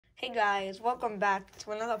Hey guys, welcome back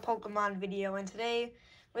to another Pokemon video, and today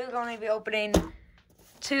we're going to be opening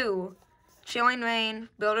 2 Chilling Reign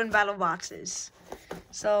Build and Battle boxes.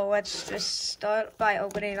 So let's just start by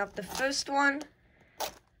opening up the first one.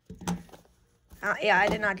 Yeah, I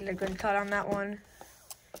did not get a good cut on that one.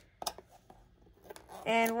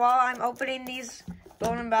 And while I'm opening these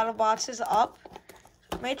Build and Battle boxes up,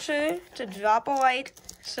 make sure to drop a like,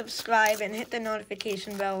 subscribe, and hit the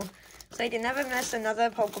notification bell so you can never miss another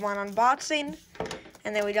Pokemon unboxing.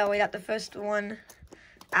 And there we go, we got the first one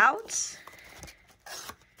out.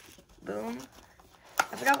 Boom.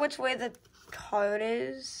 I forgot which way the card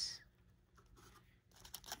is.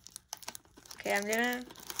 Okay,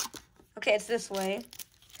 okay, it's this way.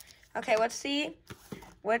 Okay, let's see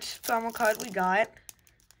which promo card we got.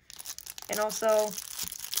 And also,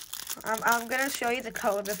 I'm gonna show you the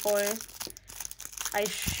code before I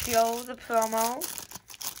show the promo.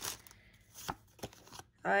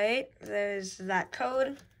 Alright, there's that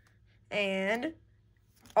code. And,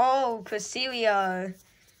 oh, Cresselia.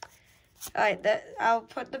 Alright, I'll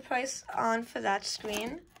put the price on for that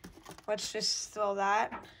screen. Let's just throw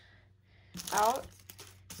that out.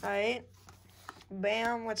 Alright,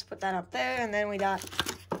 bam, let's put that up there. And then we got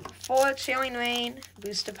 4 Chilling Reign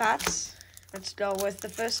booster packs. Let's go with the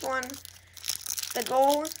first one. The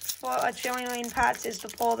goal for a Chilling Reign packs is to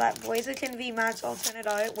pull that Blaziken VMAX alternate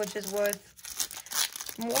art, which is worth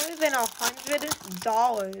more than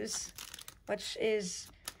 $100, which is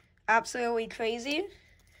absolutely crazy.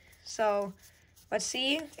 So let's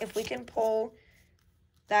see if we can pull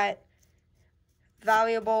that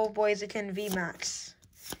valuable Blaziken VMAX.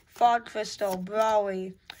 Fog Crystal,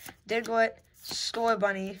 Brawly, Diglett,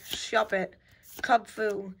 Scorbunny, Shuppet,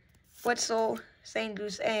 Cubfu, Whistle,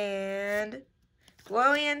 Zangoose, and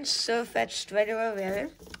Glorian Surfetched regular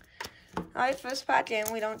rare. Alright, first pack in,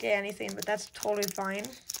 we don't get anything, but that's totally fine.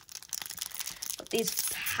 But these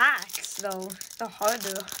packs, though, they're hard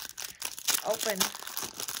to open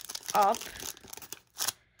up.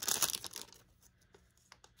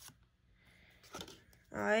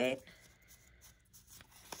 Alright.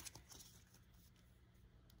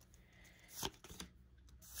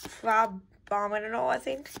 Abominable, I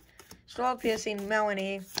think. Straw Piercing,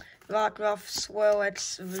 Melanie, Rockruff,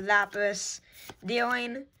 Swirlix, Lapras,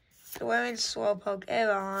 Dealing, Galarian Slowpoke,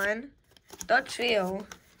 Aeron, the trio.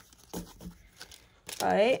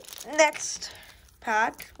 Alright, next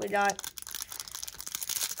pack, we got,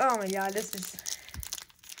 oh my god, this is,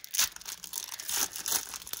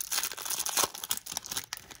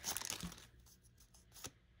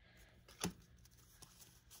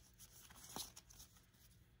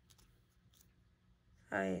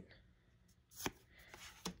 alright,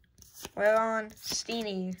 we're on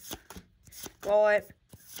Steenie, Golett,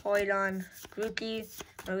 Porygon, Grookey,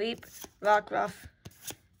 Mareep, Rockruff.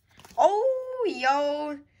 Oh,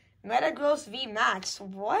 yo! Metagross VMAX.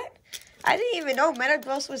 What? I didn't even know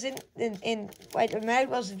Metagross was in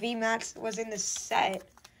Metagross VMAX was in the set.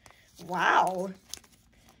 Wow.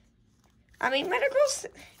 I mean, Metagross,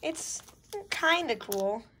 it's kind of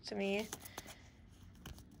cool to me.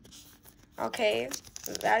 Okay,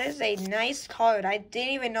 that is a nice card. I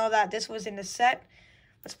didn't even know that this was in the set.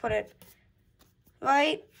 Let's put it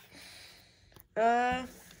right. I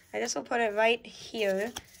guess we'll put it right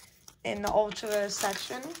here in the Ultra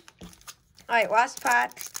section. Alright, last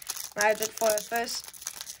pack. That's it for the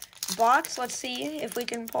first box. Let's see if we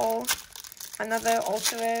can pull another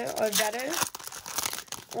Ultra Rare or better.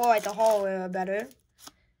 Or like a Holo Rare or better.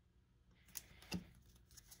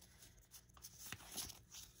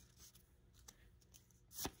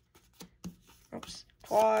 Oops.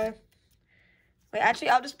 Claw. Wait, actually,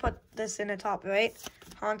 I'll just put this in the top, right?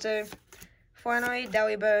 Haunter, Fortnite,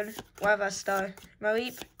 Delibird, Larvesta,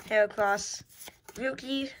 Mareep, Heracross,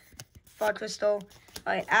 Grookey, Fog Crystal,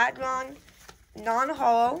 alright, Aggron,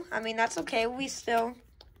 non-holo. I mean, that's okay. We still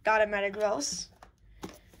got a Metagross.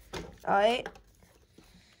 Alright.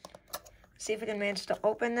 See if we can manage to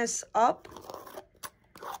open this up.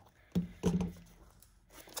 I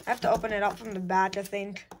have to open it up from the back, I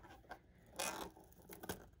think.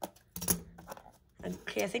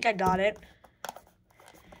 Okay, I think I got it.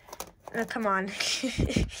 Oh, come on.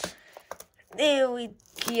 There we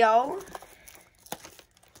go.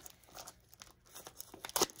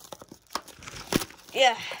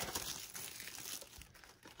 Yeah.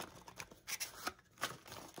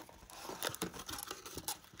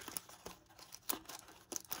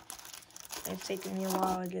 It's taking me a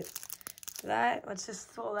while to get that. Let's just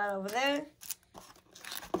throw that over there.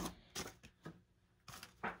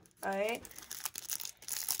 Alright.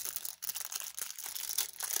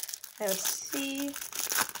 Let's see.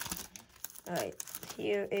 Alright,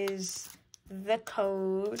 here is the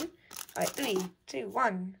code. All right, 3, 2,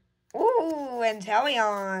 1. Ooh,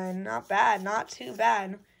 Inteleon. Not bad, not too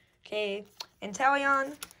bad. Okay,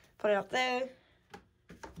 Inteleon, put it up there.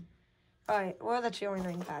 All right, where are the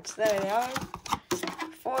Cheerleading packs? There they are.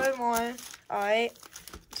 4 more. All right,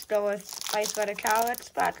 let's go with Ice Rider Calyx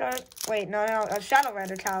back up. Wait, no, Shadow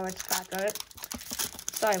Rider Calyx back up.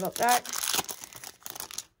 Sorry about that.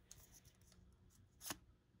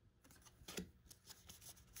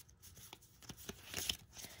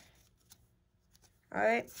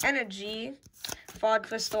 Alright, Energy, Fog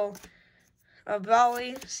Crystal,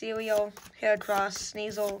 Brawly, Cereal, Heracross,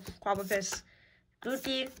 Sneasel, Quabblepus,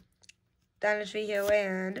 Grookey, Dynasty Hero,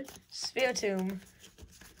 and Spiritomb.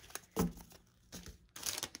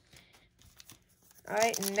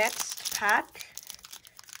 Alright, next pack.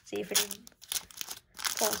 See if we can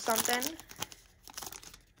pull something.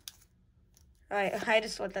 Alright, I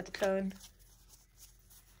just looked at the code.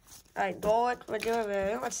 Alright, Golett,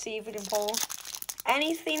 regular. Let's see if we can pull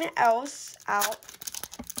anything else out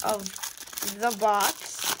of the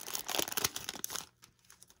box.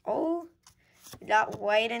 Oh, we got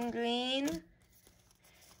white and green.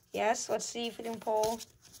 Yes, let's see if we can pull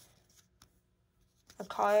a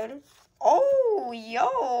card. Oh,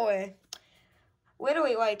 yo.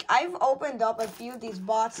 Literally, like, I've opened up a few of these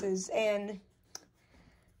boxes, and,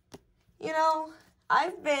 you know,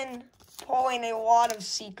 I've been pulling a lot of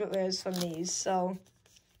secret rares from these, so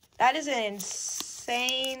that is an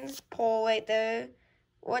insane pull right there.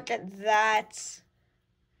 Look at that.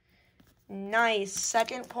 Nice.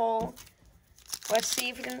 Second pull. Let's see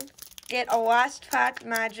if we can get a last pack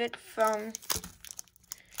magic from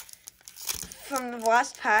the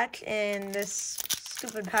last pack, and this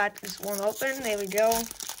stupid pack just won't open. There we go.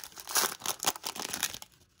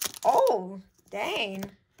 Oh, dang.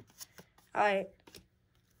 Alright.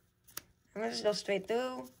 I'm gonna just go straight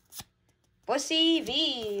through. Bussy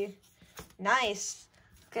V. Nice.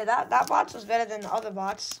 Okay, that box was better than the other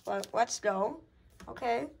box, but let's go.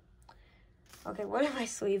 Okay. Okay, where did my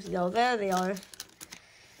sleeves go? There they are.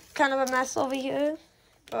 Kind of a mess over here,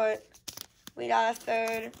 but we got a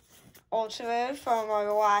third Ultra Rare from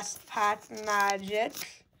our last pack magic.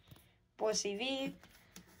 Bussy V.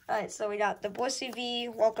 Alright, so we got the Bussy V,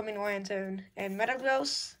 Welcoming Lantern, and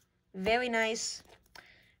Metagross. Very nice.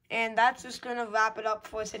 And that's just going to wrap it up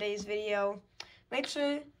for today's video. Make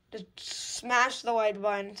sure to smash the like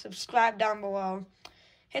button, subscribe down below,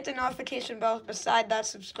 hit the notification bell beside that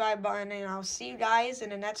subscribe button, and I'll see you guys in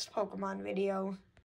the next Pokemon video.